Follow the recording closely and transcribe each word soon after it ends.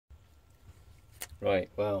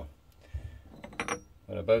Right, well,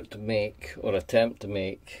 we're about to make, or attempt to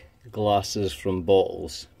make, glasses from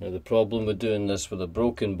bottles. Now the problem with doing this with a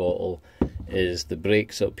broken bottle is the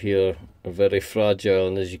breaks up here are very fragile,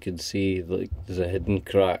 and as you can see, like, there's a hidden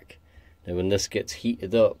crack. Now when this gets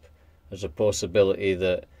heated up, there's a possibility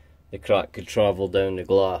that the crack could travel down the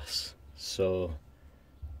glass. So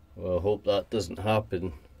we'll hope that doesn't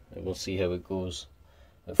happen, and we'll see how it goes.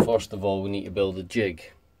 But first of all, we need to build a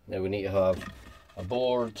jig. Now we need to have a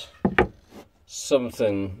board,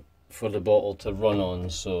 something for the bottle to run on.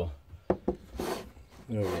 So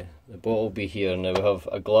the bottle will be here. Now we have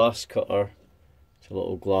a glass cutter. It's a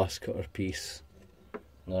little glass cutter piece.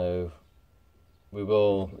 Now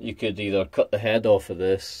you could either cut the head off of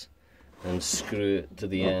this and screw it to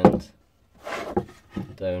the end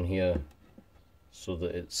down here so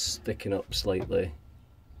that it's sticking up slightly,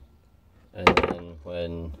 and then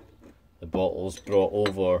when the bottle's brought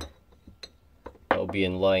over, it'll be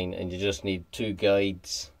in line, and you just need two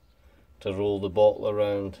guides to roll the bottle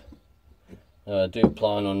around. Now I do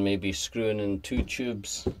plan on maybe screwing in two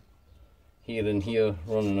tubes here and here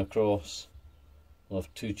running across. We'll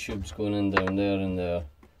have two tubes going in down there and there,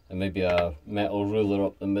 and maybe a metal ruler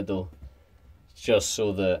up the middle, just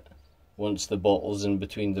so that once the bottle's in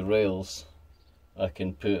between the rails, I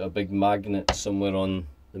can put a big magnet somewhere on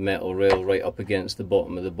the metal rail right up against the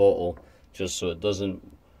bottom of the bottle, just so it doesn't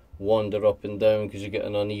wander up and down because you get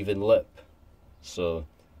an uneven lip. So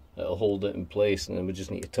it'll hold it in place, and then we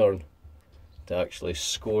just need to turn to actually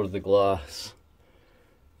score the glass.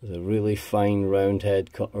 There's a really fine round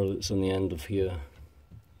head cutter that's on the end of here.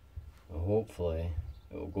 Well, hopefully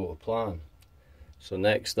it will go to plan. So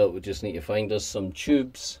next up, we just need to find us some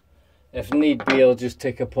tubes. If need be, I'll just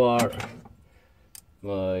take apart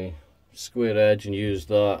my square edge and use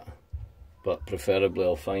that, but preferably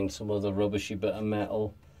I'll find some other rubbishy bit of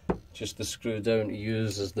metal just to screw down to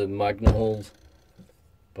use as the magnet hold.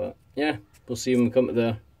 But yeah, we'll see when we come to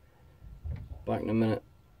there. Back in a minute.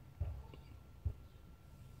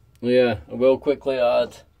 Yeah, I will quickly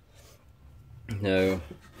add, now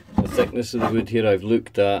the thickness of the wood here I've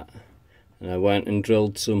looked at, and I went and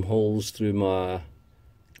drilled some holes through my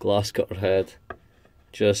glass cutter head,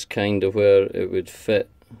 just kind of where it would fit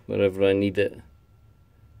wherever I need it.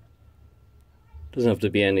 Doesn't have to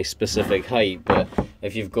be any specific height, but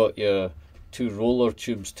if you've got your two roller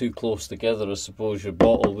tubes too close together, I suppose your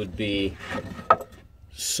bottle would be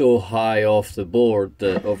so high off the board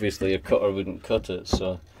that obviously your cutter wouldn't cut it.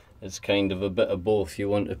 So it's kind of a bit of both. You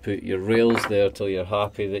want to put your rails there till you're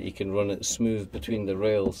happy that you can run it smooth between the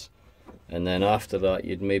rails, and then after that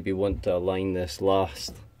you'd maybe want to align this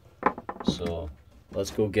last. So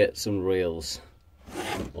let's go get some rails.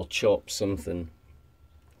 We'll chop something.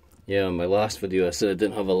 Yeah, in my last video I said I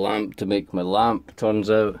didn't have a lamp to make my lamp.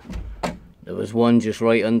 Turns out there was one just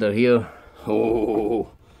right under here.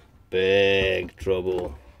 Oh, big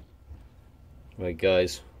trouble. Right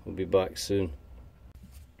guys, we'll be back soon.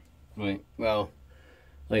 Right, well,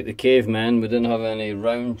 like the cavemen, we didn't have any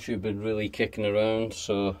round tubing really kicking around,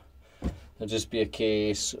 so it'll just be a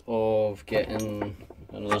case of getting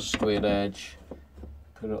another square edge,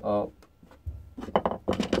 put it up,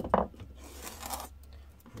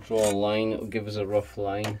 draw a line. It'll give us a rough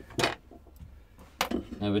line.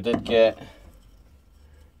 Now we did get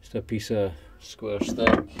just a piece of square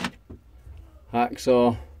stick,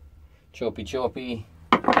 hacksaw, choppy,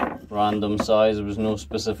 random size. There was no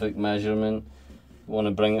specific measurement. You want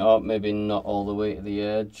to bring it up, maybe not all the way to the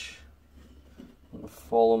edge.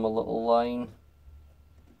 Follow my little line.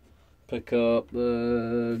 Pick up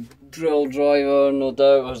the drill driver, no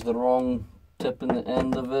doubt has the wrong tip in the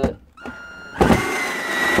end of it.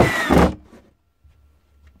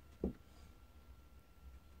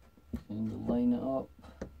 And line it up.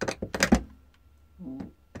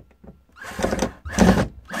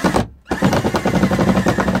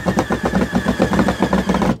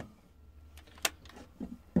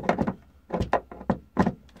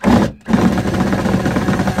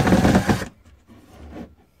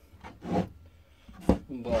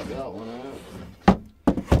 Back that one out.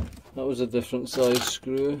 That was a different size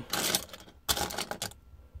screw.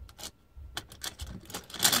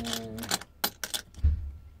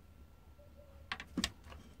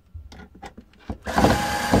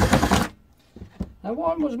 That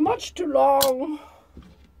one was much too long.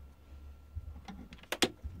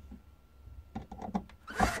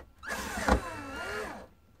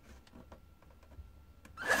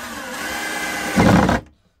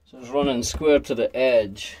 So it's running square to the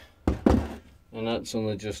edge, and that's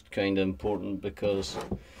only just kind of important because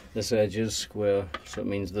this edge is square, so it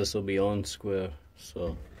means this will be on square.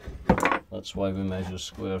 So that's why we measure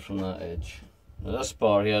square from that edge. Now this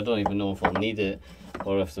part here, I don't even know if I'll need it,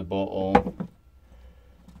 or if the bottle...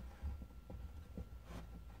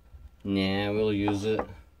 Nah, we'll use it.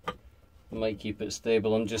 I might keep it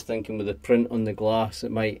stable. I'm just thinking with the print on the glass, it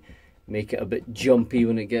might make it a bit jumpy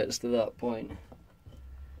when it gets to that point.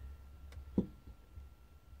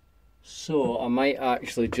 So I might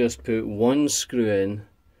actually just put one screw in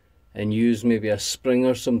and use maybe a spring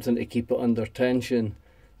or something to keep it under tension.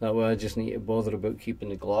 That way I just need to bother about keeping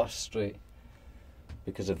the glass straight.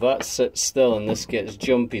 Because if that sits still and this gets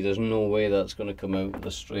jumpy, there's no way that's going to come out with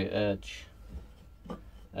a straight edge.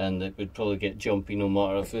 And it would probably get jumpy no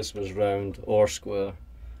matter if this was round or square,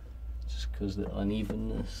 just because of the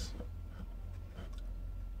unevenness.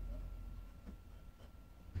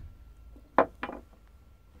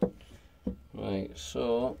 Right,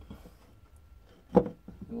 so we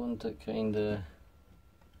want it kind of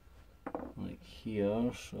like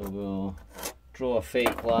here, so we'll draw a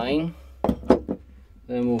fake line,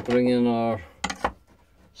 then we'll bring in our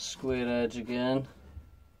square edge again.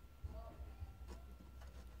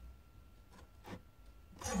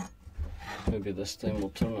 Maybe this time we'll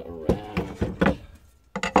turn it around.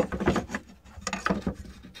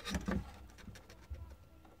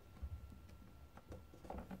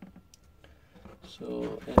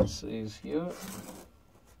 So it says here,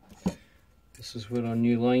 this is where our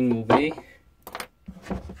new line will be.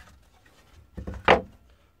 So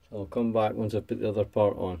I'll come back once I put the other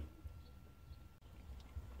part on.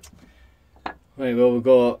 Right, well, we've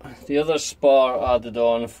got the other spar added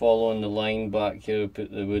on following the line back here. We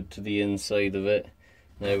put the wood to the inside of it.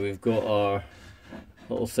 Now we've got our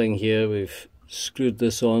little thing here, we've screwed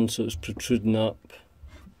this on so it's protruding up.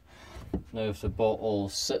 Now if the bottle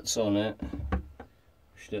sits on it, we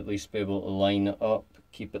should at least be able to line it up,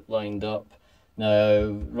 keep it lined up. Now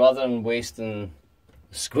rather than wasting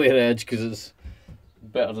the square edge, because it's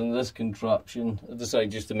better than this contraption, I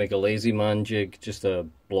decided just to make a lazy man jig, just a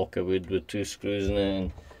block of wood with 2 screws in it,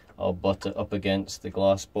 and I'll butt it up against the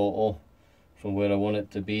glass bottle from where I want it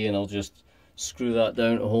to be, and I'll just screw that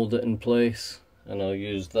down to hold it in place, and I'll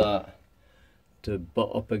use that to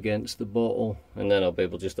butt up against the bottle, and then I'll be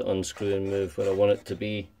able just to unscrew and move where I want it to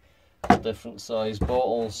be. Different size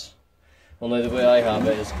bottles. Only the way I have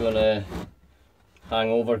it, it's going to hang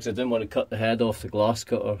over, because I didn't want to cut the head off the glass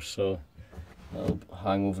cutter, so I'll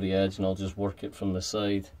hang over the edge and I'll just work it from the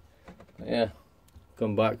side. But yeah,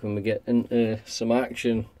 come back when we get into some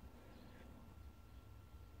action.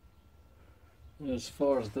 As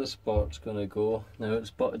far as this part's going to go, now it's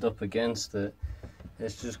butted up against it,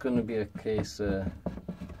 it's just going to be a case of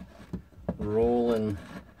rolling.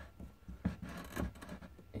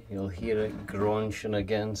 You'll hear it gronching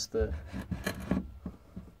against it.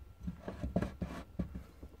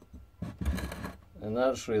 And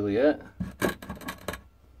that's really it.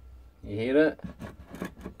 You hear it?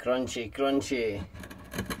 Crunchy, crunchy.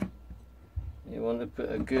 You want to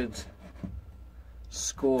put a good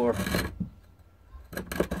score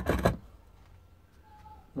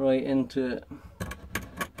right into it.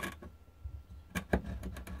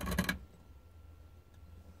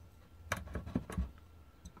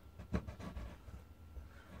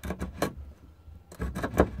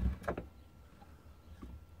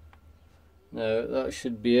 Now that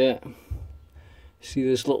should be it. See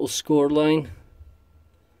this little score line?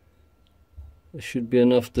 This should be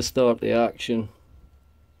enough to start the action.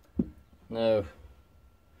 Now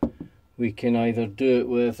we can either do it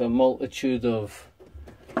with a multitude of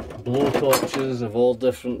blow torches of all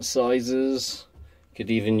different sizes.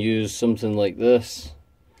 Could even use something like this.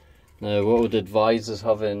 Now what I would advise is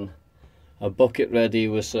having a bucket ready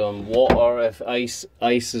with some water, if ice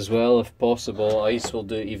as well if possible. Ice will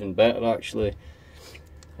do it even better actually.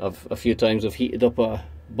 A few times I've heated up a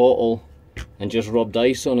bottle and just rubbed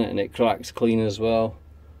ice on it and it cracks clean as well.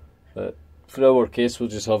 But for our case we'll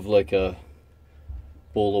just have like a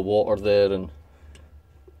bowl of water there and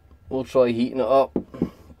we'll try heating it up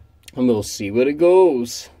and we'll see where it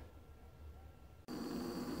goes.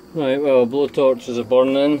 Right, well, blowtorches are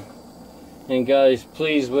burning. And guys,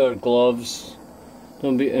 please wear gloves.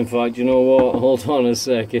 Don't be, in fact, you know what, hold on a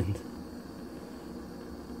second.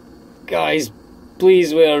 Guys,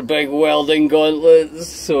 please wear big welding gauntlets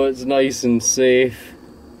so it's nice and safe.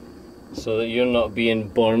 So that you're not being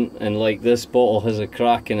burnt, and like this bottle has a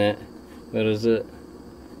crack in it. Where is it?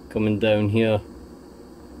 Coming down here.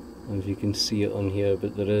 I don't know if you can see it on here,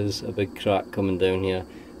 but there is a big crack coming down here.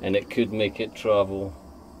 And it could make it travel.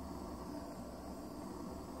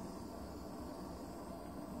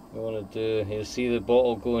 You want to do, you see the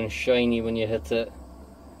bottle going shiny when you hit it.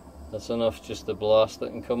 That's enough just to blast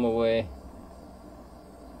it and come away.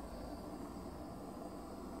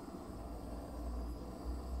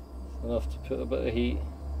 I'll have to put a bit of heat.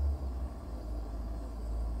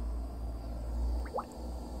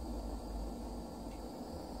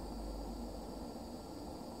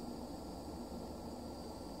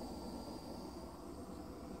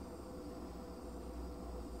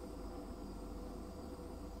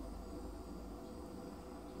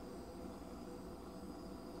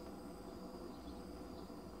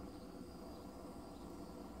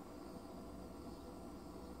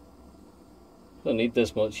 Don't need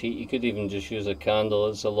this much heat, you could even just use a candle,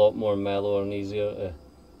 it's a lot more mellow and easier to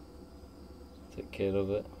take care of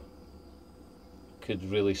it. Could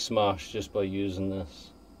really smash just by using this.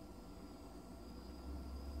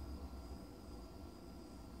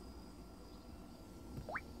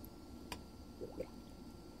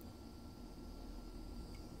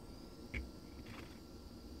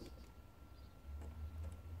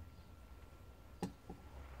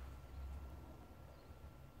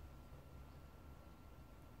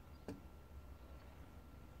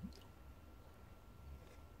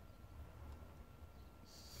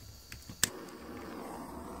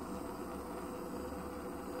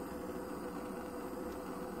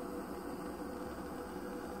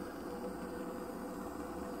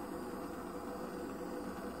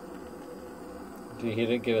 Do you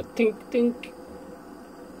hear it give a tink tink?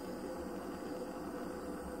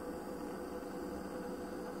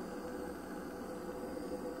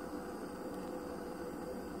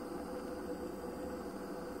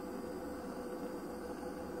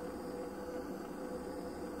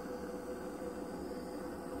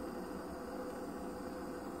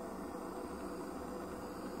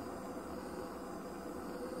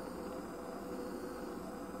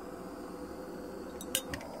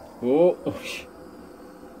 Oh,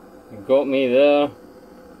 you got me there.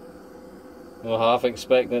 I was half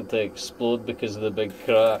expecting it to explode because of the big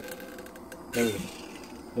crack. There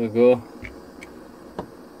we go.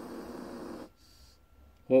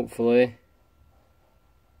 Hopefully.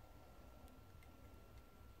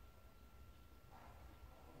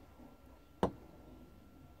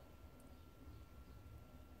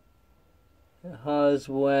 It has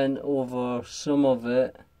went over some of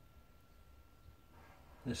it.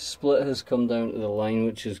 The split has come down to the line,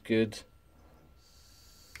 which is good.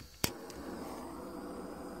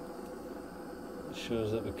 It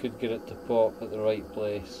shows that we could get it to pop at the right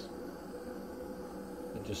place.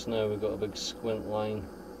 But just now we've got a big squint line.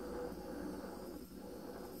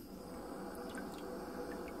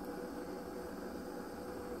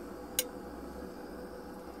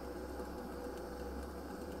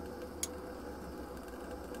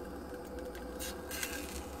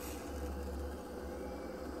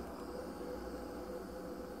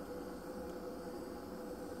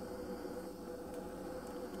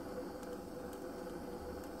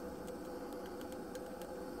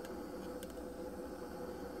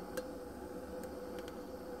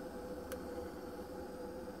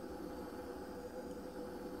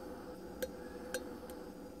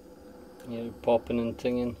 Yeah, popping and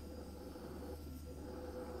tinging.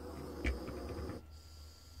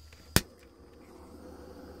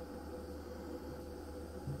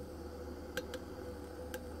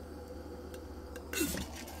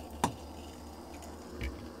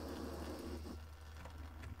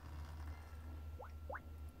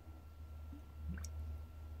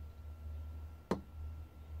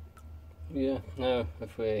 Yeah, now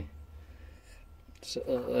if we sit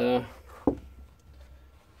it there,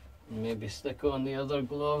 maybe stick on the other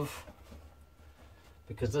glove,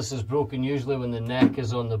 because this is broken. Usually when the neck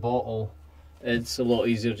is on the bottle, it's a lot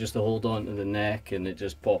easier just to hold on to the neck and it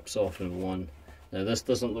just pops off in one. Now this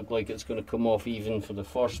doesn't look like it's going to come off even for the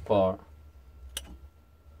first part,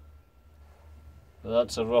 but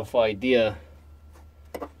that's a rough idea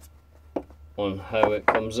on how it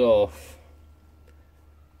comes off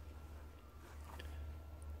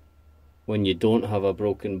when you don't have a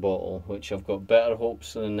broken bottle, which I've got better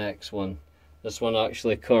hopes for the next one. This one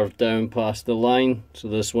actually curved down past the line, so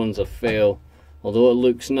this one's a fail. Although it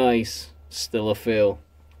looks nice, it's still a fail.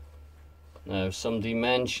 Now somebody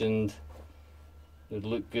mentioned it would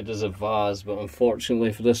look good as a vase, but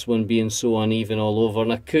unfortunately for this one being so uneven all over,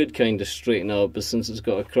 and I could kind of straighten it out, but since it's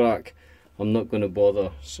got a crack, I'm not going to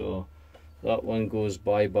bother. So that one goes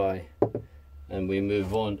bye-bye. And we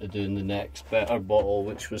move on to doing the next better bottle,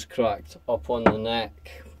 which was cracked up on the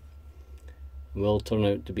neck. Will turn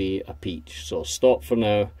out to be a peach. So I'll stop for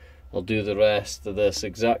now. I'll do the rest of this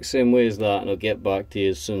exact same way as that, and I'll get back to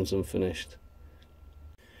you as soon as I'm finished.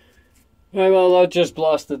 Right, well, I just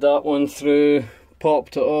blasted that one through,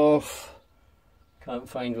 popped it off. Can't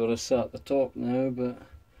find where I sat the top now, but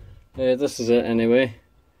this is it anyway.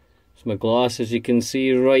 It's my glass. As you can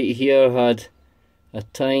see right here, had a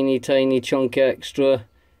tiny chunk extra.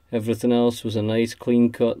 Everything else was a nice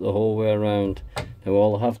clean cut the whole way around. Now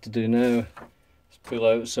all I have to do now is pull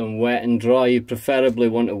out some wet and dry. You preferably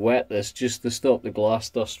want to wet this just to stop the glass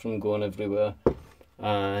dust from going everywhere.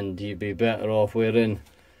 And you'd be better off wearing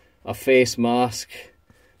a face mask,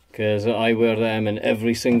 because I wear them in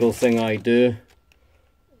every single thing I do.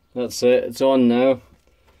 That's it, it's on now.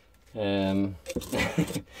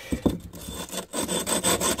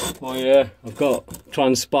 Oh yeah, I've got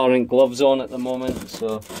transparent gloves on at the moment,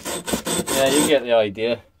 so yeah, you get the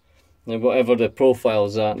idea. And whatever the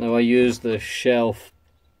profile's at. Now I use the shelf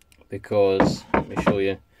because, let me show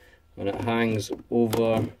you, when it hangs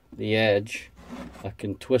over the edge, I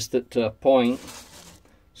can twist it to a point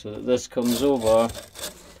so that this comes over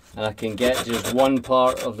and I can get just one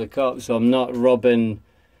part of the cup, so I'm not rubbing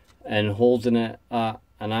and holding it at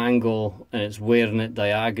an angle and it's wearing it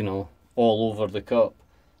diagonal all over the cup.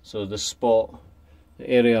 So the spot, the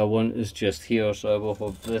area I want is just here, so I will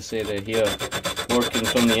have this area here working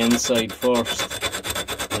from the inside first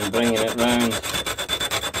and bringing it round,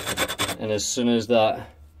 and as soon as that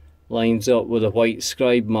lines up with a white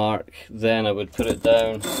scribe mark, then I would put it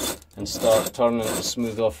down and start turning to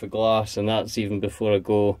smooth off the glass, and that's even before I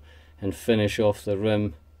go and finish off the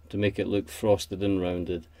rim to make it look frosted and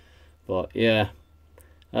rounded. But yeah,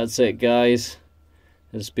 that's it guys.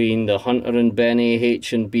 It's been the Hunter & Benny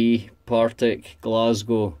H&B Partick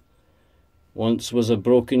Glasgow. Once was a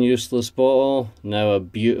broken useless bottle, now a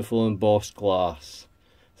beautiful embossed glass.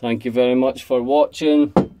 Thank you very much for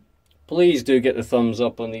watching. Please do get the thumbs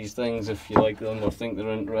up on these things if you like them or think they're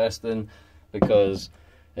interesting, because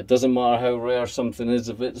it doesn't matter how rare something is,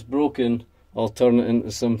 if it's broken, I'll turn it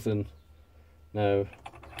into something. Now,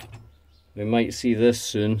 we might see this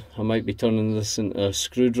soon. I might be turning this into a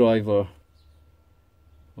screwdriver,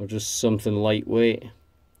 or just something lightweight,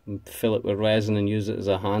 and fill it with resin and use it as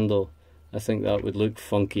a handle. I think that would look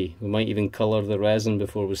funky. We might even colour the resin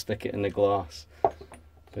before we stick it in the glass.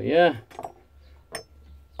 But yeah,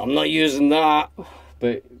 I'm not using that,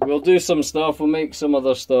 but we'll do some stuff, we'll make some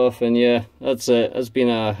other stuff, and yeah, that's it. It's been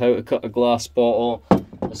a how to cut a glass bottle.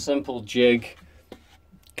 A simple jig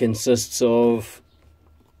consists of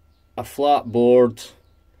a flat board,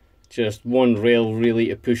 just one rail really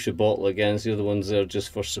to push the bottle against, the other ones there just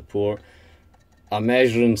for support, a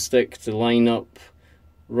measuring stick to line up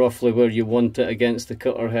roughly where you want it against the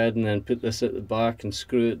cutter head, and then put this at the back and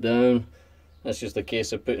screw it down. That's just a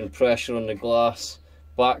case of putting pressure on the glass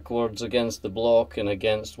backwards against the block and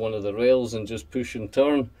against one of the rails and just push and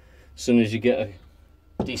turn. As soon as you get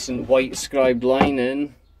a decent white scribed line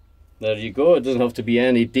in, there you go. It doesn't have to be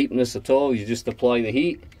any deepness at all, you just apply the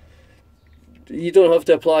heat. You don't have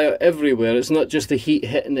to apply it everywhere. It's not just the heat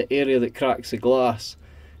hitting the area that cracks the glass.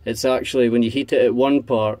 It's actually when you heat it at one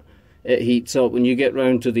part, it heats up. When you get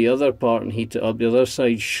round to the other part and heat it up, the other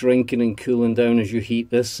side's shrinking and cooling down as you heat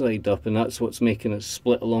this side up, and that's what's making it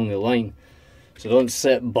split along the line. So don't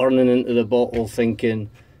sit burning into the bottle thinking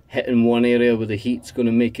hitting one area with the heat's going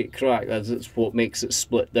to make it crack. That's what makes it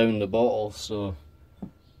split down the bottle. So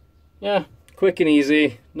yeah, quick and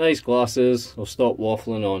easy, nice glasses. I'll stop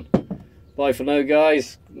waffling on. Bye for now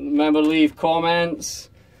guys. Remember to leave comments.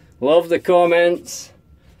 Love the comments.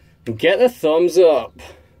 And get the thumbs up.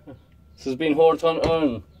 This has been HOARD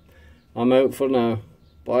Hunter. I'm out for now.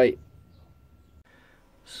 Bye.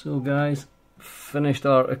 So guys, finished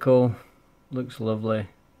article. Looks lovely.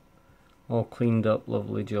 All cleaned up,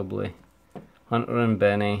 lovely jubbly. Hunter &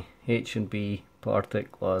 Benny, H&B,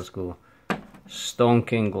 Partick, Glasgow.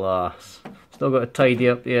 Stonking glass. Still got to tidy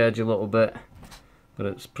up the edge a little bit, but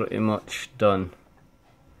it's pretty much done.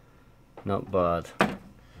 Not bad.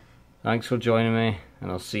 Thanks for joining me,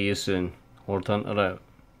 and I'll see you soon. HOARD Hunter out.